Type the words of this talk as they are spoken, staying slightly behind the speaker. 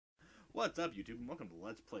What's up, YouTube, and welcome to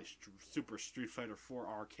Let's Play Super Street Fighter 4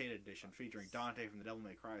 Arcade Edition featuring Dante from the Devil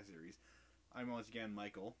May Cry series. I'm once again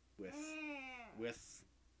Michael with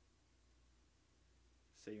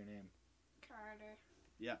say your name. Carter.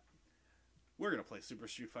 Yeah. We're gonna play Super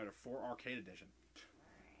Street Fighter 4 Arcade Edition.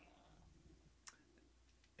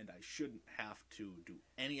 And I shouldn't have to do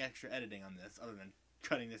any extra editing on this other than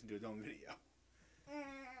cutting this into its own video.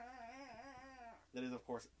 That is, of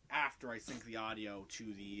course, after I sync the audio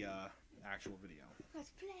to the actual video.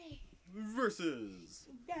 Let's play. Versus.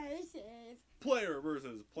 Player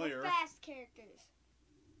versus player. Fast characters.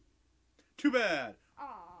 Too bad.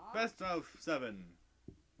 Aww. Best of 7.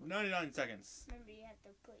 99 seconds. Remember, you have to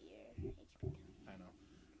put your HP down. I know.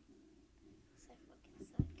 So I fucking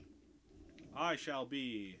suck. I shall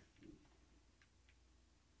be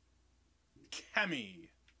Kemi.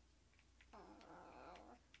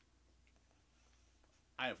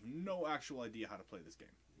 I have no actual idea how to play this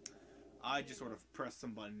game. I just sort of press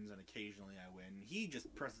some buttons and occasionally I win. He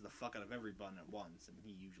just presses the fuck out of every button at once and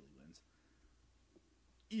he usually wins.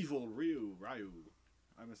 Evil Ryu.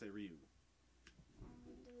 I'm gonna say Ryu.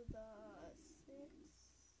 Do the 6.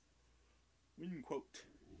 Win quote.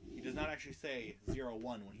 He does not actually say 0-1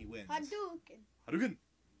 when he wins. Hadouken. Hadouken!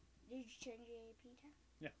 Did you change your AP time?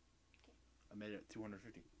 Yeah. Okay. I made it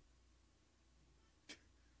 250.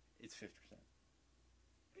 It's 50%.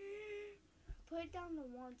 Put it down to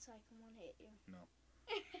 1 so I can one-hit you. No.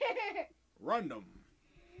 Random.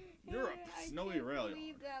 Europe. Snowy rail. I can't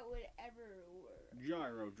believe that would ever work.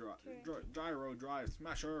 Gyro drive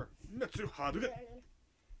smasher. Mitsu Hadouken.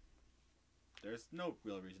 There's no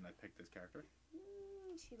real reason I picked this character.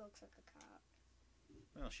 She looks like a cop.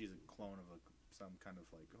 Well, she's a clone of some kind of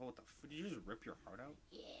like. Oh, what the? Did you just rip your heart out?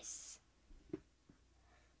 Yes.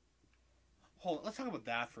 Hold on, let's talk about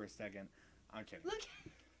that for a second. I'm kidding. Look.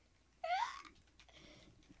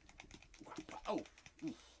 Oh.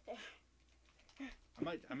 Ooh.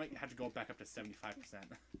 I might have to go back up to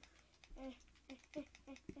 75%.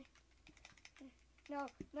 No.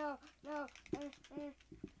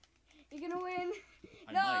 You're gonna win.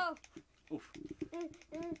 I No. might. Oof.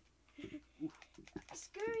 Oof.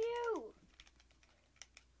 Screw you.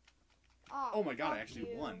 Oh my god, I fuck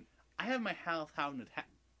actually you. won. I have my health down to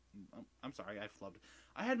I'm sorry, I flubbed.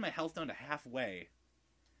 I had my health down to halfway.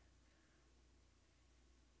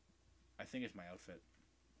 I think it's my outfit.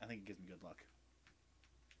 I think it gives me good luck.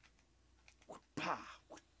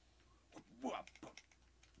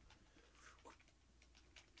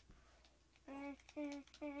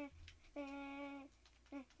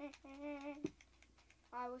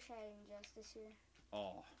 I wish I had Injustice here.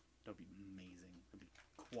 Oh, that'd be amazing. That'd be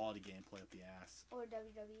quality gameplay up the ass. Or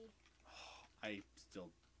WWE. I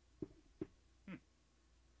still...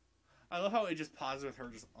 I love how it just pauses with her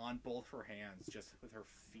just on both her hands, just with her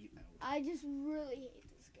feet out. I just really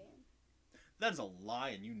hate this game. That is a lie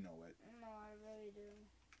and you know it. No, I really do.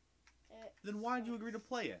 Then why did you agree to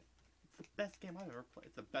play it? It's the best game I've ever played.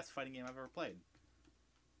 It's the best fighting game I've ever played.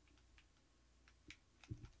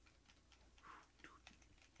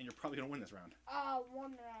 And you're probably going to win this round.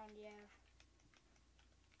 One round, yeah.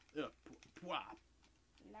 Not.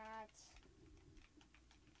 Not.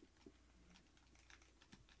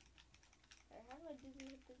 How do I do the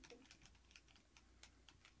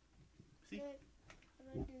See? How do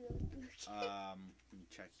I do the Let me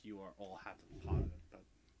check. You are all have to pause it, but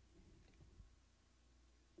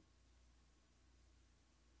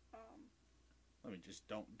let me just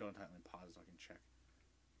don't have me pause so I can check.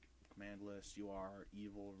 Command list. You are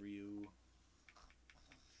Evil Ryu.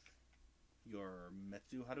 You're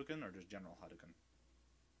Mitsu Hadouken or just General Hadouken?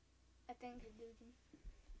 I think Hadouken.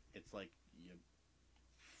 It's like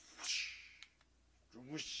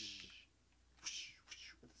you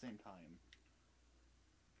at the same time.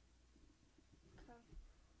 Okay.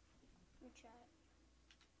 Let me try it.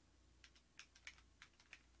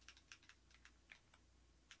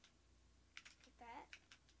 Like that?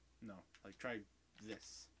 No, like try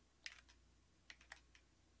this.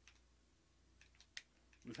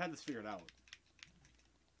 We've had this figured out.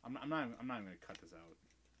 I'm not even gonna cut this out.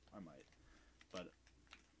 I might, but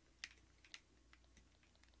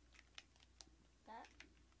That?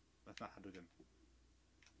 that's not Hadouken.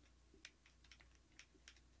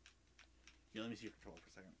 Yeah, let me see your controller for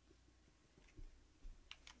a second.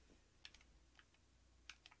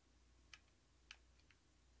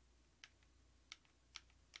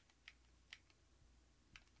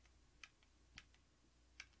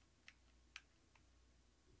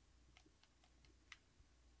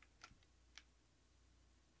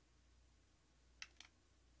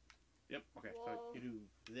 Yep, okay, Whoa. so you do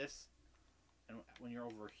this, and when you're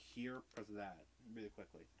over here, press that really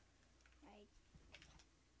quickly. Right.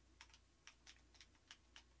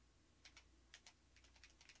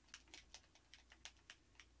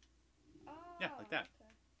 Oh, Yeah, like that.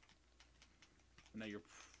 Okay. Now you're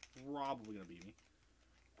probably gonna beat me.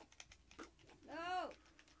 No!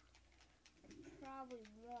 Probably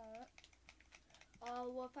won't. Oh,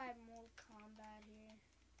 what if I have more combat here?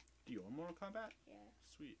 Do you own Mortal Kombat? Yeah.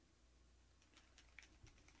 Sweet.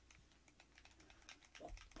 Yeah.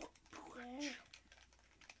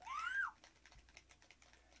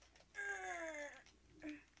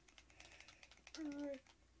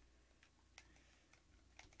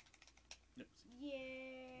 Yep. Yeah,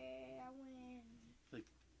 I win. Like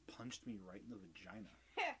punched me right in the vagina.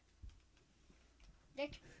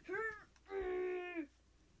 Dick.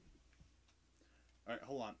 All right,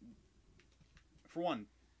 hold on. For one,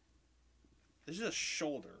 this is a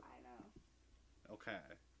shoulder. I know. Okay,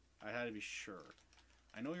 I had to be sure.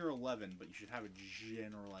 I know you're 11, but you should have a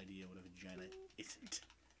general idea what a vagina isn't.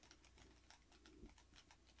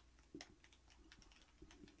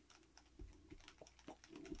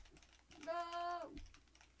 No.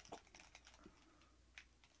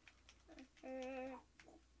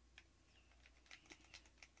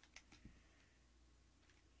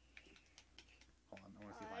 Hold on, I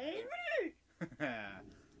want to see if I.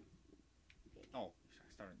 Oh,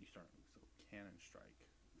 you started. So cannon strike.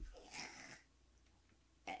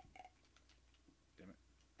 Damn it.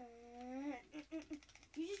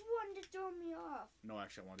 You just wanted to throw me off. No,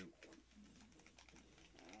 actually, I want to do.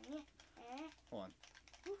 Hold on.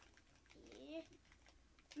 Yeah.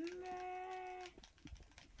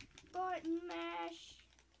 Button mash.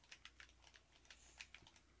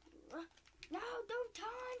 No, don't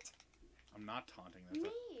taunt I'm not taunting. That's me.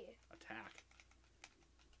 an attack.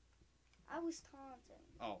 I was taunting.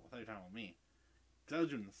 Oh, I thought you were talking about me. Because I was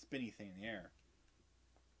doing the spinny thing in the air.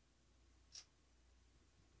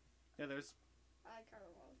 Yeah, there's I kind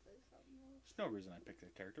of want to say something else. no reason I picked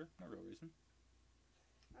that character. No real reason.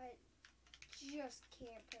 I just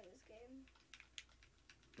can't play this game.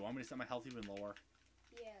 Do you want me to set my health even lower?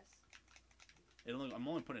 Yes. I'm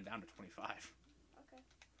only putting it down to 25. Okay.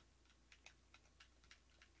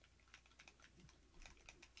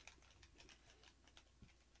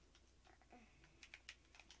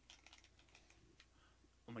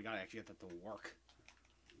 Oh my god, I actually got that to work.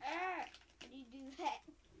 How do you do that?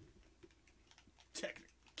 Technic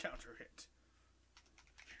counter hit.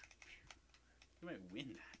 You might win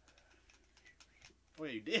that. Oh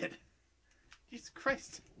yeah, you did. Jesus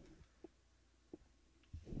Christ.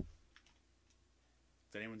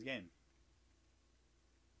 It's anyone's game.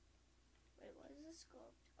 Wait, what is this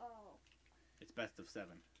called? Oh. It's best of 7.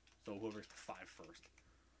 So whoever's 5 first.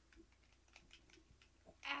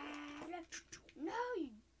 No, you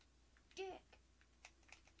dick.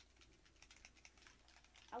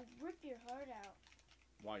 I'll rip your heart out.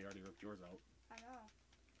 Wow, you already ripped yours out. I know.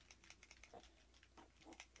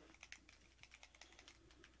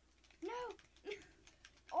 No!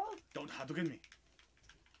 Oh! Don't Hadouken me.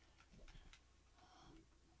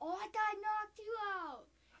 Oh, I thought I knocked you out!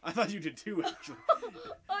 I thought you did too, actually.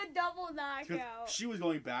 A double Because knockout. she was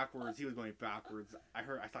going backwards, he was going backwards. I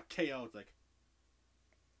thought KO. It's like,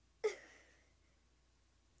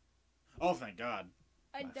 oh, thank God.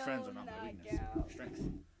 A My friends are double not my weakness. knockout. Strength.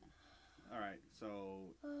 Alright, so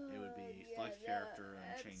it would be select character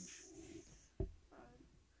and change. I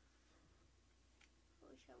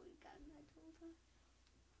wish I would have gotten that told her.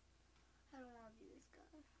 I don't want to be this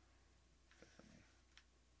guy. Definitely.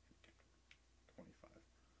 25.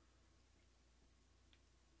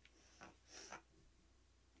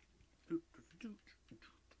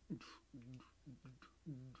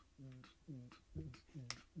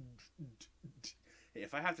 Hey,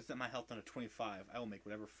 if I have to set my health down to 25, I will make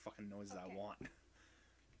whatever fucking noises I Okay. want.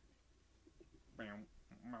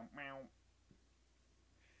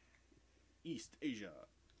 East Asia.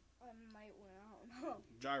 I might win. I don't know.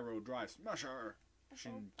 Gyro Drive Smasher. I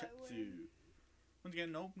hope I Shinketsu. win. Once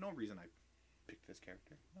again, no reason I picked this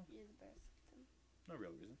character. No, You're the best. no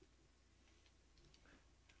real reason.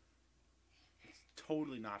 It's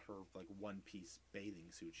totally not her like one-piece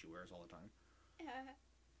bathing suit she wears all the time. Yes,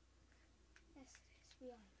 it is. We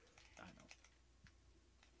all I know.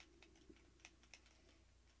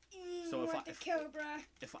 So if what I- the cobra.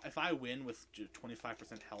 If I win with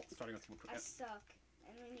 25% health, starting with I suck,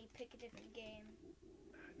 and we need to pick a different game.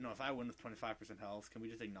 no, if I win with 25% health, can we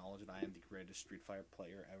just acknowledge that I am the greatest Street Fighter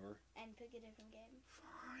player ever? And pick a different game.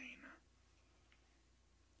 Fine.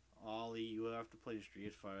 Ollie, you have to play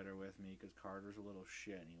Street Fighter with me because Carter's a little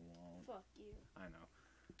shit and he won't. Fuck you. I know.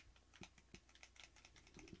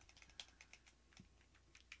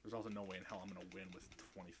 There's also no way in hell I'm gonna win with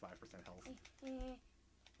 25% health.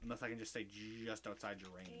 Unless I can just stay just outside your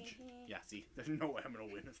range. Yeah, see? There's no way I'm gonna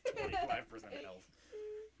win with 25% health.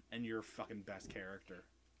 And you're fucking best character.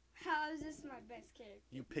 How is this my best character?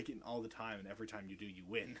 You pick it all the time, and every time you do, you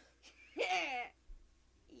win.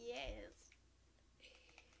 Yes.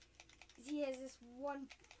 He has this one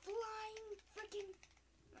flying freaking...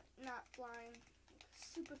 Not flying.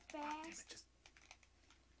 Super fast. Oh, damn it, just...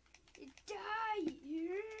 Die!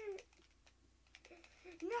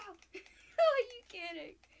 No! Are you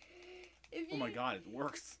kidding? Oh my god, it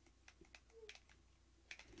works.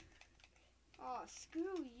 Oh,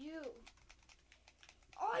 screw you.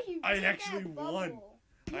 Oh, you I did actually that won. bubble.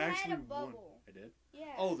 I You actually had a won. bubble. I did?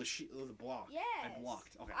 Yeah. Oh, the block. Yes. I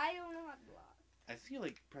blocked. Okay. I don't know how to block. I feel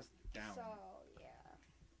like press down. So, yeah.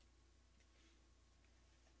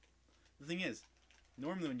 The thing is,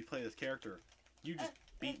 normally when you play this character, you just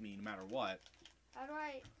beat me no matter what. How do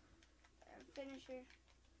I finish her?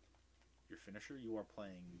 Your finisher, you are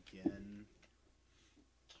playing Gen.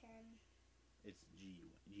 Ken. It's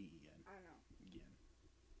G-E-N. I don't know. Gen.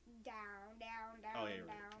 Down, down, down, Oh, yeah, you're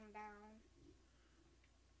right. down.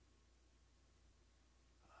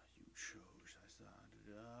 You chose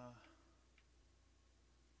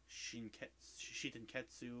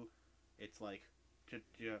Shitenketsu. It's like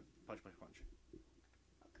punch.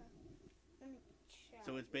 Okay. Let me check.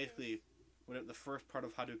 So it's basically whatever the first part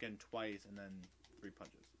of Hadouken twice and then 3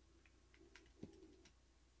 punches.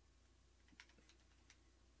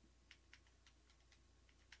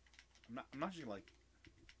 I'm not just like.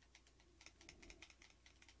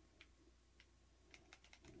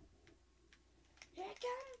 Here it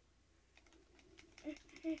comes.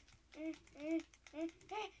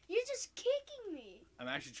 You're just kicking me. I'm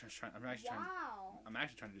actually trying. Wow. I'm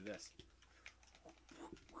actually trying to do this.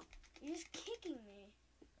 You're just kicking me.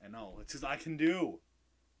 I know. It's because I can do.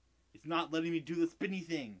 It's not letting me do the spinny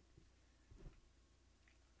thing.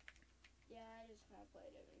 Yeah, I just want to play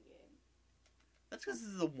a different game. That's because this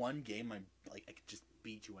is the one game I could just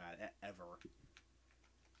beat you at ever.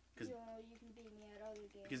 You can beat me at other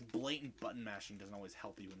games. Because blatant button mashing doesn't always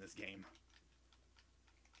help you in this game.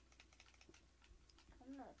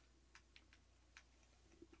 I'm not.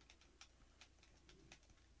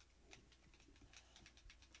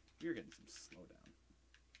 You're getting some slowdown.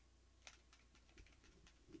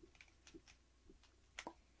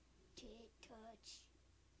 Touch.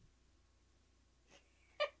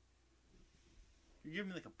 You're giving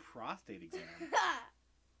me like a prostate exam.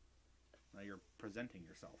 Now you're presenting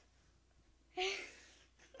yourself.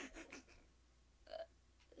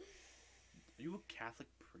 Are you a Catholic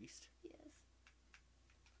priest? Yes.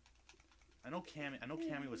 I know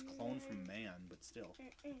Cammy was cloned from man, but still.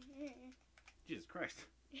 Jesus Christ.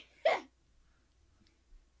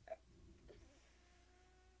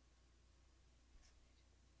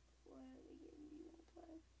 What other game do you want to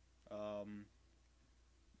play?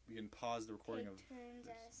 We can pause the recording of. Turns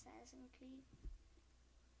at Assassin's Creed.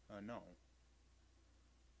 No.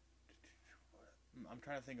 I'm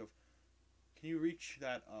trying to think of. Can you reach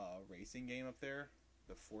that racing game up there?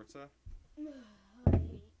 The Forza? I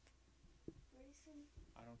hate racing.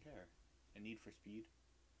 I don't care. And Need for Speed?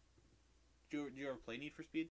 Do you ever play Need for Speed?